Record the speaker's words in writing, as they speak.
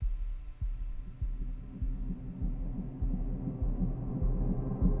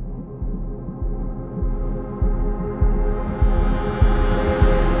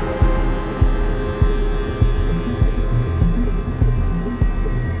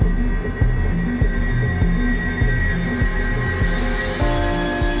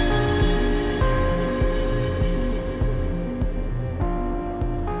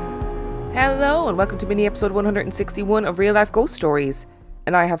and welcome to mini episode 161 of Real Life Ghost Stories.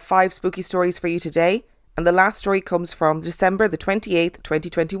 And I have 5 spooky stories for you today, and the last story comes from December the 28th,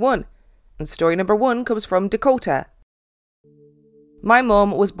 2021. And story number 1 comes from Dakota. My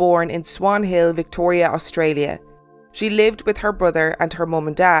mum was born in Swan Hill, Victoria, Australia. She lived with her brother and her mum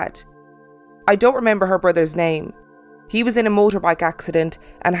and dad. I don't remember her brother's name. He was in a motorbike accident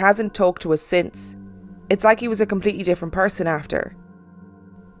and hasn't talked to us since. It's like he was a completely different person after.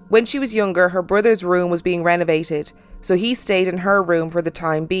 When she was younger, her brother's room was being renovated, so he stayed in her room for the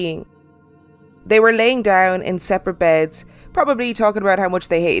time being. They were laying down in separate beds, probably talking about how much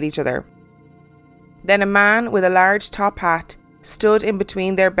they hated each other. Then a man with a large top hat stood in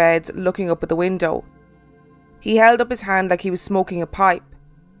between their beds looking up at the window. He held up his hand like he was smoking a pipe.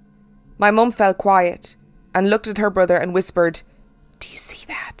 My mum fell quiet and looked at her brother and whispered, "Do you see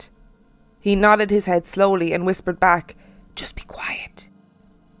that?" He nodded his head slowly and whispered back, "Just be quiet."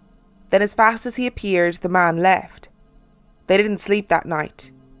 Then as fast as he appeared, the man left. They didn't sleep that night.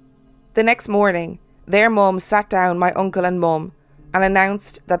 The next morning, their mum sat down my uncle and mum and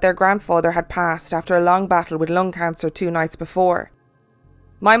announced that their grandfather had passed after a long battle with lung cancer 2 nights before.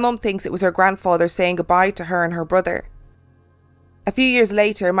 My mum thinks it was her grandfather saying goodbye to her and her brother. A few years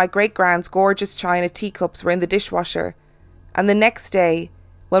later, my great-grand's gorgeous china teacups were in the dishwasher, and the next day,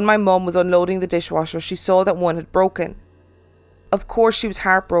 when my mum was unloading the dishwasher, she saw that one had broken. Of course she was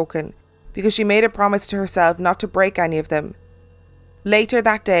heartbroken, because she made a promise to herself not to break any of them. Later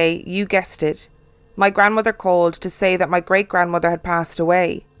that day, you guessed it, my grandmother called to say that my great-grandmother had passed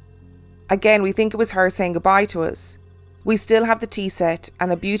away. Again, we think it was her saying goodbye to us. We still have the tea set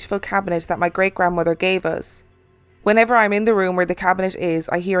and a beautiful cabinet that my great-grandmother gave us. Whenever I'm in the room where the cabinet is,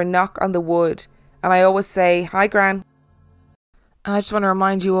 I hear a knock on the wood, and I always say, "Hi, Gran." I just want to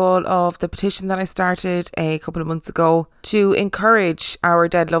remind you all of the petition that I started a couple of months ago to encourage our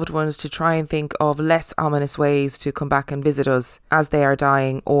dead loved ones to try and think of less ominous ways to come back and visit us as they are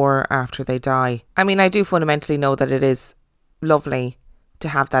dying or after they die. I mean, I do fundamentally know that it is lovely to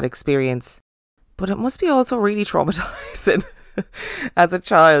have that experience, but it must be also really traumatizing as a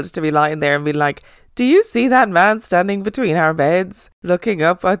child to be lying there and being like, "Do you see that man standing between our beds, looking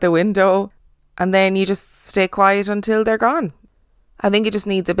up out the window?" And then you just stay quiet until they're gone. I think it just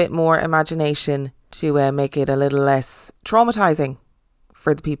needs a bit more imagination to make it a little less traumatizing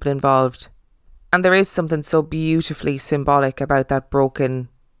for the people involved. And there is something so beautifully symbolic about that broken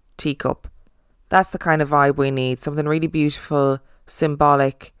teacup. That's the kind of vibe we need. Something really beautiful,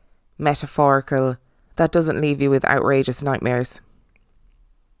 symbolic, metaphorical, that doesn't leave you with outrageous nightmares.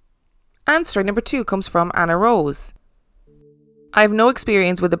 And story number 2 comes from Anna Rose. I have no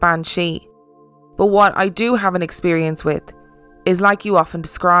experience with the banshee, but what I do have an experience with is like you often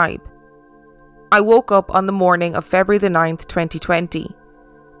describe. I woke up on the morning of February the 9th, 2020.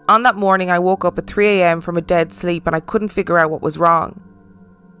 On that morning, I woke up at 3 a.m. from a dead sleep and I couldn't figure out what was wrong.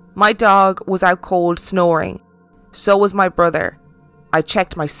 My dog was out cold snoring. So was my brother. I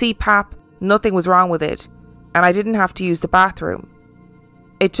checked my CPAP, nothing was wrong with it, and I didn't have to use the bathroom.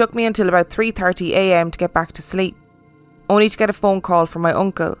 It took me until about 3:30 a.m. to get back to sleep, only to get a phone call from my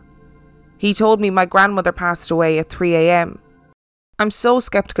uncle. He told me my grandmother passed away at 3 a.m. I'm so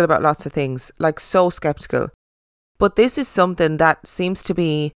skeptical about lots of things, like so skeptical. But this is something that seems to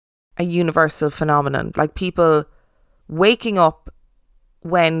be a universal phenomenon, like people waking up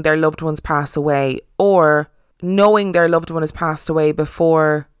when their loved ones pass away or knowing their loved one has passed away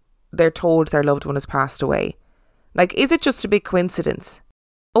before they're told their loved one has passed away. Like, is it just a big coincidence?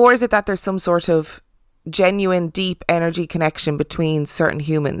 Or is it that there's some sort of genuine, deep energy connection between certain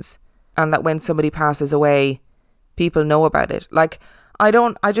humans and that when somebody passes away, people know about it? Like,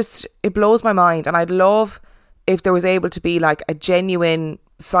 it blows my mind, and I'd love if there was able to be like a genuine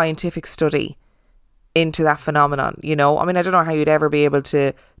scientific study into that phenomenon, you know? I mean, I don't know how you'd ever be able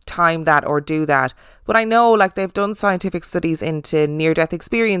to time that or do that, but I know like they've done scientific studies into near-death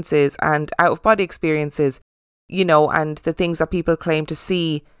experiences and out-of-body experiences, you know, and the things that people claim to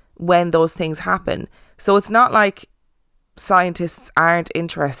see when those things happen. So it's not like scientists aren't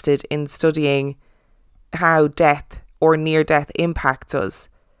interested in studying how death or near death impacts us.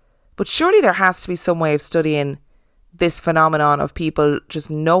 But surely there has to be some way of studying this phenomenon of people just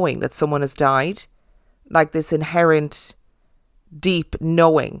knowing that someone has died, like this inherent deep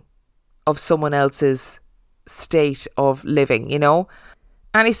knowing of someone else's state of living, you know?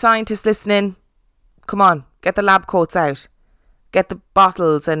 Any scientists listening, come on, get the lab coats out, get the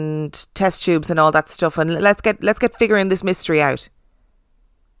bottles and test tubes and all that stuff, and let's get figuring this mystery out.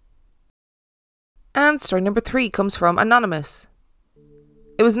 And story number 3 comes from Anonymous.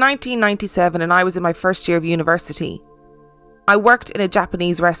 It was 1997 and I was in my first year of university. I worked in a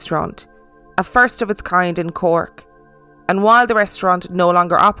Japanese restaurant. a first of its kind in Cork. And while the restaurant no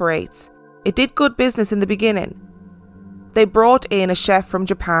longer operates, it did good business in the beginning. They brought in a chef from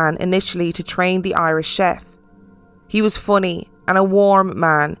Japan initially to train the Irish chef. He was funny and a warm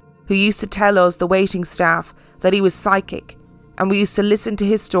man who used to tell us, the waiting staff, that he was psychic, and we used to listen to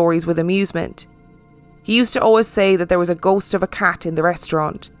his stories with amusement. He used to always say that there was a ghost of a cat in the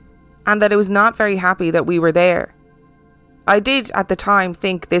restaurant, and that it was not very happy that we were there. I did at the time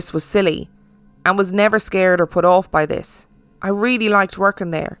think this was silly, and was never scared or put off by this. I really liked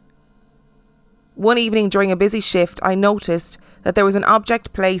working there. One evening during a busy shift, I noticed that there was an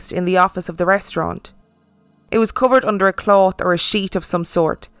object placed in the office of the restaurant. It was covered under a cloth or a sheet of some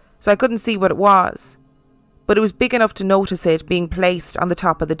sort, so I couldn't see what it was, but it was big enough to notice it being placed on the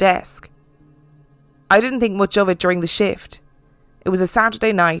top of the desk. I didn't think much of it during the shift. It was a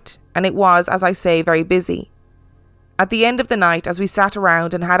Saturday night, and it was, as I say, very busy. At the end of the night, as we sat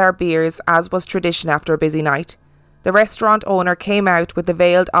around and had our beers, as was tradition after a busy night, the restaurant owner came out with the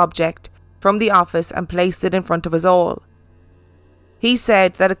veiled object from the office and placed it in front of us all. He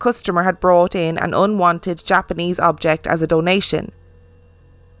said that a customer had brought in an unwanted Japanese object as a donation.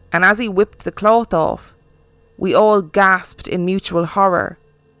 And as he whipped the cloth off, we all gasped in mutual horror.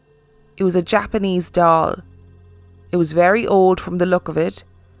 It was a Japanese doll. It was very old from the look of it,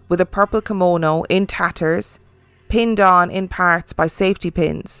 with a purple kimono in tatters, pinned on in parts by safety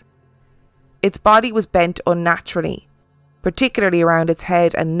pins. Its body was bent unnaturally, particularly around its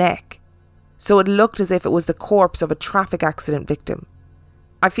head and neck, so it looked as if it was the corpse of a traffic accident victim.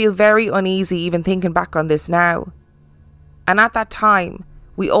 I feel very uneasy even thinking back on this now. And at that time,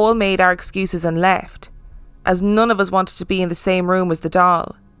 we all made our excuses and left, as none of us wanted to be in the same room as the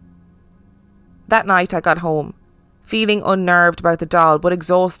doll. That night I got home, feeling unnerved about the doll but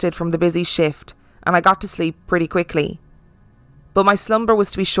exhausted from the busy shift, and I got to sleep pretty quickly. But my slumber was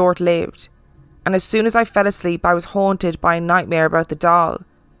to be short-lived, and as soon as I fell asleep I was haunted by a nightmare about the doll,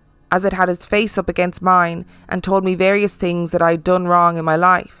 as it had its face up against mine and told me various things that I had done wrong in my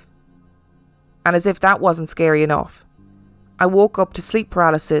life. And as if that wasn't scary enough, I woke up to sleep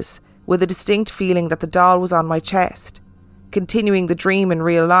paralysis with a distinct feeling that the doll was on my chest, continuing the dream in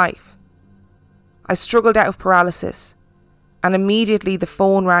real life. I struggled out of paralysis, and immediately the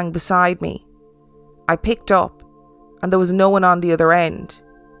phone rang beside me. I picked up, and there was no one on the other end.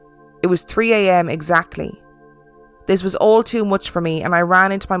 It was 3 a.m. exactly. This was all too much for me, and I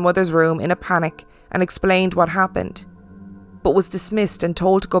ran into my mother's room in a panic and explained what happened, but was dismissed and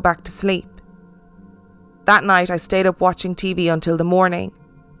told to go back to sleep. That night I stayed up watching TV until the morning.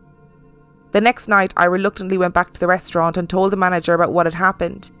 The next night I reluctantly went back to the restaurant and told the manager about what had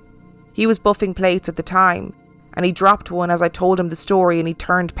happened. He was buffing plates at the time, and he dropped one as I told him the story, and he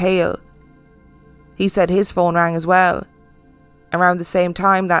turned pale. He said his phone rang as well, around the same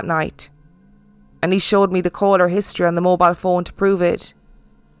time that night, and he showed me the caller history on the mobile phone to prove it.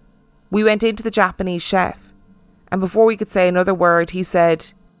 We went into the Japanese chef, and before we could say another word, he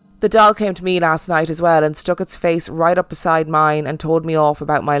said, "The doll came to me last night as well and stuck its face right up beside mine and told me off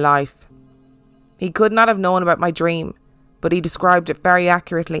about my life." He could not have known about my dream, but he described it very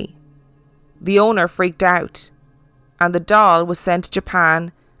accurately. The owner freaked out, and the doll was sent to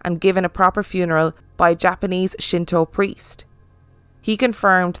Japan and given a proper funeral by a Japanese Shinto priest. He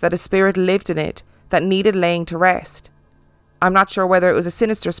confirmed that a spirit lived in it that needed laying to rest. I'm not sure whether it was a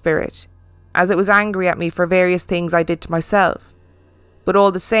sinister spirit, as it was angry at me for various things I did to myself. But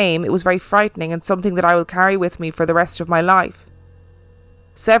all the same, it was very frightening and something that I will carry with me for the rest of my life.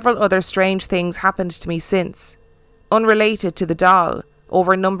 Several other strange things happened to me since, unrelated to the doll,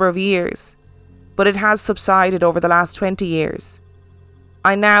 over a number of years, but it has subsided over the last 20 years.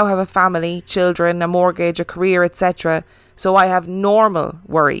 I now have a family, children, a mortgage, a career, etc., so I have normal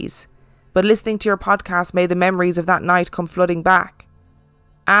worries, but listening to your podcast made the memories of that night come flooding back.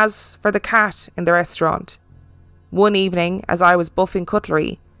 As for the cat in the restaurant, one evening, as I was buffing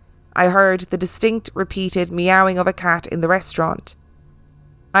cutlery, I heard the distinct repeated meowing of a cat in the restaurant.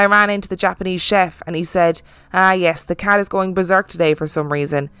 I ran into the Japanese chef and he said, "Ah yes, the cat is going berserk today for some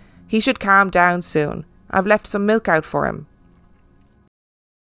reason. He should calm down soon. I've left some milk out for him."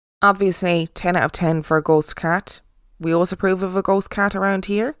 Obviously, 10 out of 10 for a ghost cat. We always approve of a ghost cat around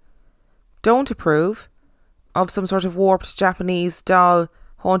here. Don't approve of some sort of warped Japanese doll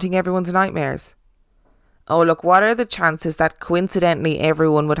haunting everyone's nightmares. Oh look, what are the chances that coincidentally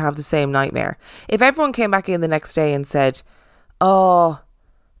everyone would have the same nightmare? If everyone came back in the next day and said, "Oh,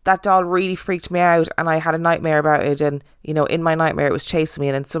 that doll really freaked me out and I had a nightmare about it, and in my nightmare it was chasing me,"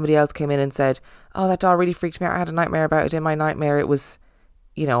 and then somebody else came in and said, "Oh, that doll really freaked me out, I had a nightmare about it, in my nightmare it was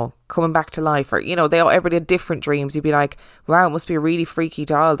coming back to life, or, everybody had different dreams. You'd be like, wow, it must be a really freaky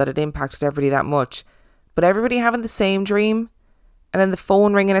doll that it impacted everybody that much. But everybody having the same dream, and then the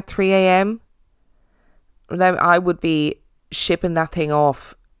phone ringing at 3 a.m, then I would be shipping that thing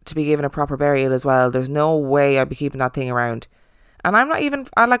off to be given a proper burial as well. There's no way I'd be keeping that thing around. And I'm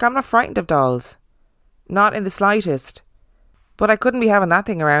not frightened of dolls. Not in the slightest. But I couldn't be having that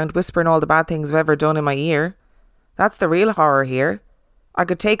thing around, whispering all the bad things I've ever done in my ear. That's the real horror here. I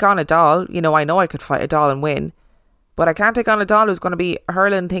could take on a doll. I know I could fight a doll and win. But I can't take on a doll who's going to be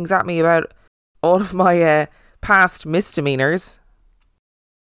hurling things at me about all of my past misdemeanours.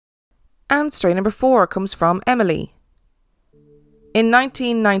 And story number 4 comes from Emily. In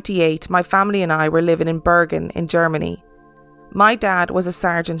 1998, my family and I were living in Bergen in Germany. My dad was a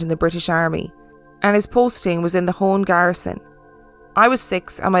sergeant in the British Army, and his posting was in the Hohn garrison. I was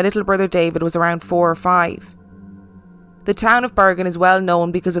 6 and my little brother David was around 4 or 5. The town of Bergen is well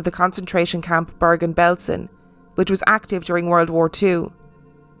known because of the concentration camp Bergen-Belsen, which was active during World War II.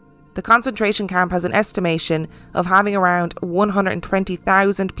 The concentration camp has an estimation of having around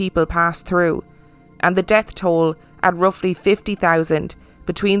 120,000 people pass through, and the death toll at roughly 50,000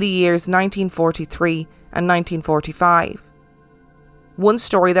 between the years 1943 and 1945. One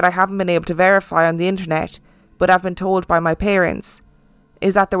story that I haven't been able to verify on the internet, but I've been told by my parents,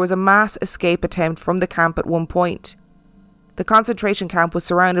 is that there was a mass escape attempt from the camp at one point. The concentration camp was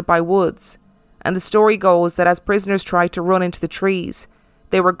surrounded by woods, and the story goes that as prisoners tried to run into the trees,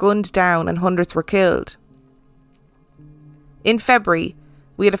 they were gunned down and hundreds were killed. In February,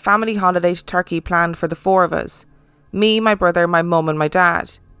 we had a family holiday to Turkey planned for the 4 of us. Me, my brother, my mum and my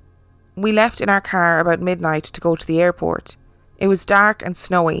dad. We left in our car about midnight to go to the airport. It was dark and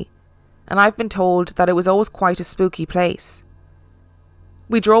snowy, and I've been told that it was always quite a spooky place.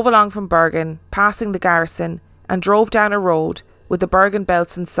 We drove along from Bergen, passing the garrison, and drove down a road with the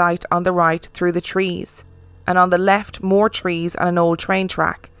Bergen-Belsen site on the right through the trees, and on the left more trees and an old train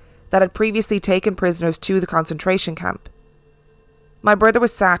track that had previously taken prisoners to the concentration camp. My brother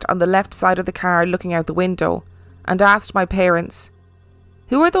was sat on the left side of the car looking out the window, and asked my parents,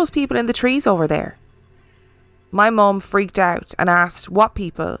 "Who are those people in the trees over there?" My mum freaked out and asked, "What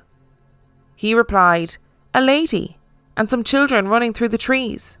people?" He replied, "A lady and some children running through the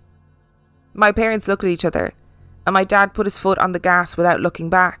trees." My parents looked at each other, and my dad put his foot on the gas without looking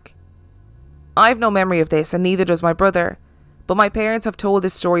back. I've no memory of this, and neither does my brother, but my parents have told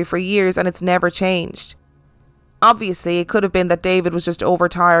this story for years and it's never changed. Obviously, it could have been that David was just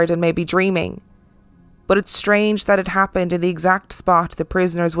overtired and maybe dreaming. But it's strange that it happened in the exact spot the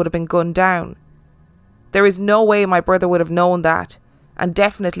prisoners would have been gunned down. There is no way my brother would have known that, and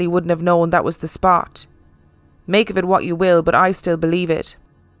definitely wouldn't have known that was the spot. Make of it what you will, but I still believe it.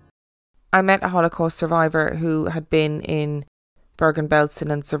 I met a Holocaust survivor who had been in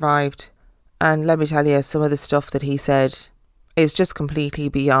Bergen-Belsen and survived, and let me tell you, some of the stuff that he said is just completely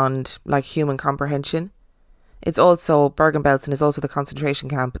beyond human comprehension. It's also, Bergen-Belsen is also the concentration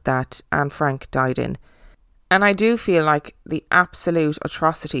camp that Anne Frank died in. And I do feel like the absolute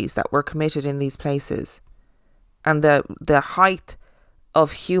atrocities that were committed in these places and the height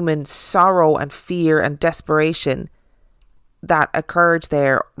of human sorrow and fear and desperation that occurred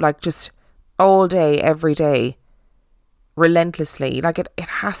there, just all day, every day, relentlessly, it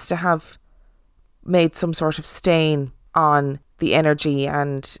has to have made some sort of stain on the energy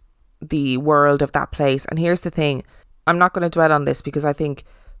and the world of that place. And here's the thing, I'm not going to dwell on this because I think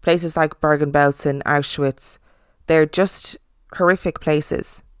places like Bergen-Belsen, Auschwitz, they're just horrific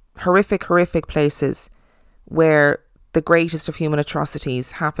places where the greatest of human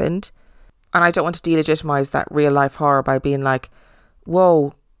atrocities happened. And I don't want to delegitimize that real life horror by being like,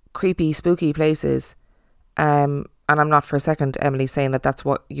 whoa, creepy, spooky places. And I'm not for a second, Emily, saying that that's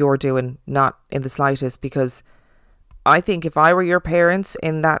what you're doing, not in the slightest, because I think if I were your parents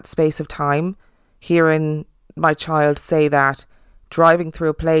in that space of time, hearing my child say that, driving through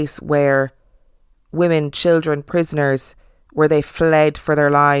a place where women, children, prisoners, where they fled for their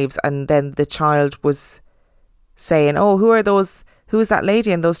lives, and then the child was saying, "Oh, who's that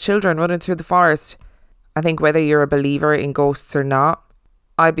lady and those children running through the forest?" I think whether you're a believer in ghosts or not,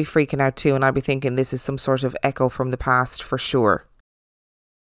 I'd be freaking out too, and I'd be thinking this is some sort of echo from the past for sure.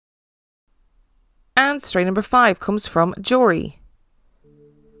 And story number 5 comes from Jory.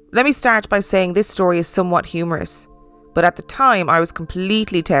 Let me start by saying this story is somewhat humorous, but at the time I was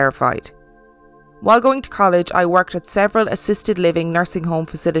completely terrified. While going to college, I worked at several assisted living nursing home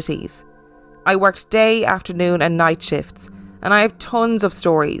facilities. I worked day, afternoon and night shifts, and I have tons of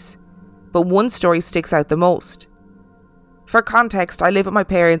stories, but one story sticks out the most. For context, I lived with my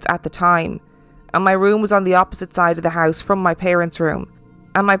parents at the time, and my room was on the opposite side of the house from my parents' room,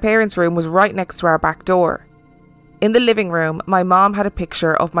 and my parents' room was right next to our back door. In the living room, my mom had a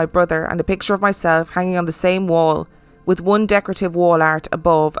picture of my brother and a picture of myself hanging on the same wall, with one decorative wall art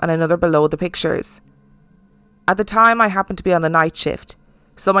above and another below the pictures. At the time, I happened to be on the night shift,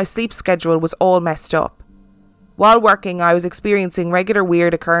 so my sleep schedule was all messed up. While working, I was experiencing regular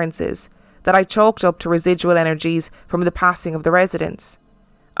weird occurrences that I chalked up to residual energies from the passing of the residents.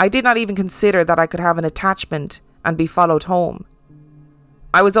 I did not even consider that I could have an attachment and be followed home.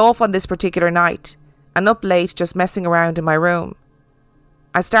 I was off on this particular night and up late just messing around in my room.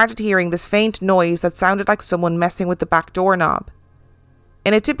 I started hearing this faint noise that sounded like someone messing with the back doorknob.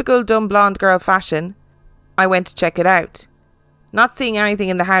 In a typical dumb blonde girl fashion, I went to check it out. Not seeing anything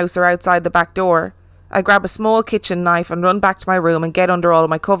in the house or outside the back door, I grab a small kitchen knife and run back to my room and get under all of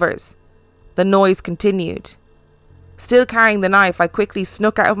my covers. The noise continued. Still carrying the knife, I quickly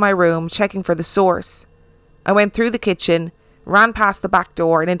snuck out of my room, checking for the source. I went through the kitchen, ran past the back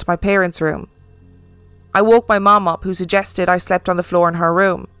door and into my parents' room. I woke my mom up, who suggested I slept on the floor in her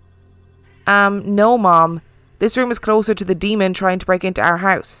room. No, Mom. This room is closer to the demon trying to break into our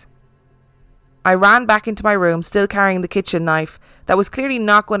house. I ran back into my room, still carrying the kitchen knife that was clearly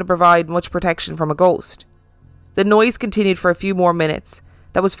not going to provide much protection from a ghost. The noise continued for a few more minutes,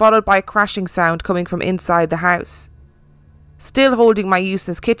 that was followed by a crashing sound coming from inside the house. Still holding my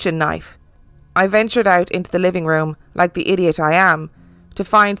useless kitchen knife, I ventured out into the living room, like the idiot I am, to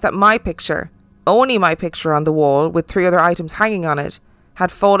find that my picture, only my picture on the wall with 3 other items hanging on it,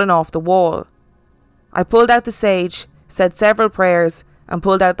 had fallen off the wall. I pulled out the sage, said several prayers, and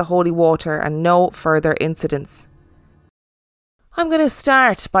pulled out the holy water, and no further incidents. I'm going to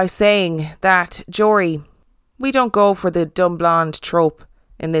start by saying that, Jory, we don't go for the dumb blonde trope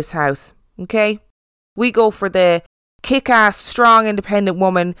in this house, okay? We go for the kick-ass, strong, independent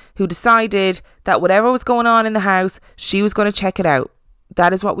woman who decided that whatever was going on in the house, she was going to check it out.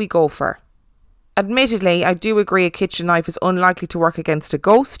 That is what we go for. Admittedly, I do agree a kitchen knife is unlikely to work against a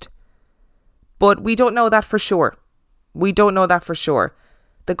ghost, but we don't know that for sure. We don't know that for sure.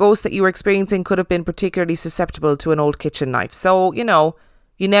 The ghost that you were experiencing could have been particularly susceptible to an old kitchen knife. So, you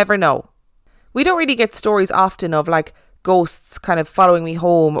never know. We don't really get stories often of like ghosts kind of following me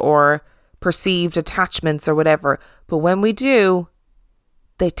home or perceived attachments or whatever. But when we do,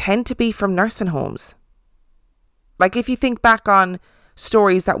 they tend to be from nursing homes. Like if you think back on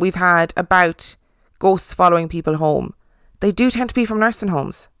stories that we've had about ghosts following people home, they do tend to be from nursing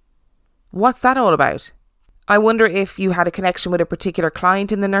homes. What's that all about? I wonder if you had a connection with a particular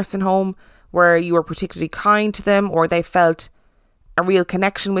client in the nursing home where you were particularly kind to them, or they felt a real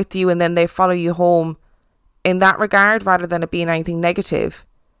connection with you and then they follow you home in that regard rather than it being anything negative.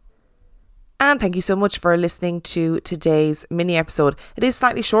 And thank you so much for listening to today's mini episode. It is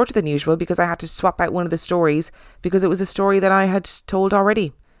slightly shorter than usual because I had to swap out one of the stories because it was a story that I had told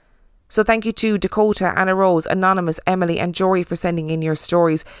already. So thank you to Dakota, Anna Rose, Anonymous, Emily and Jory for sending in your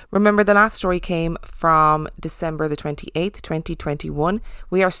stories. Remember, the last story came from December the 28th, 2021.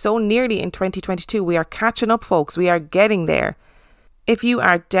 We are so nearly in 2022. We are catching up, folks. We are getting there. If you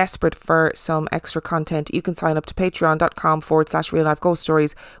are desperate for some extra content, you can sign up to patreon.com/real life ghost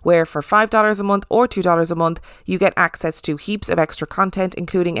stories, where for $5 a month or $2 a month, you get access to heaps of extra content,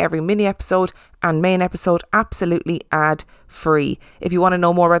 including every mini episode and main episode, absolutely ad free. If you want to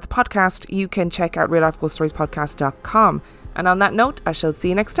know more about the podcast, you can check out reallifeghoststoriespodcast.com. And on that note, I shall see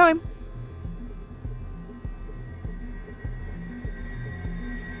you next time.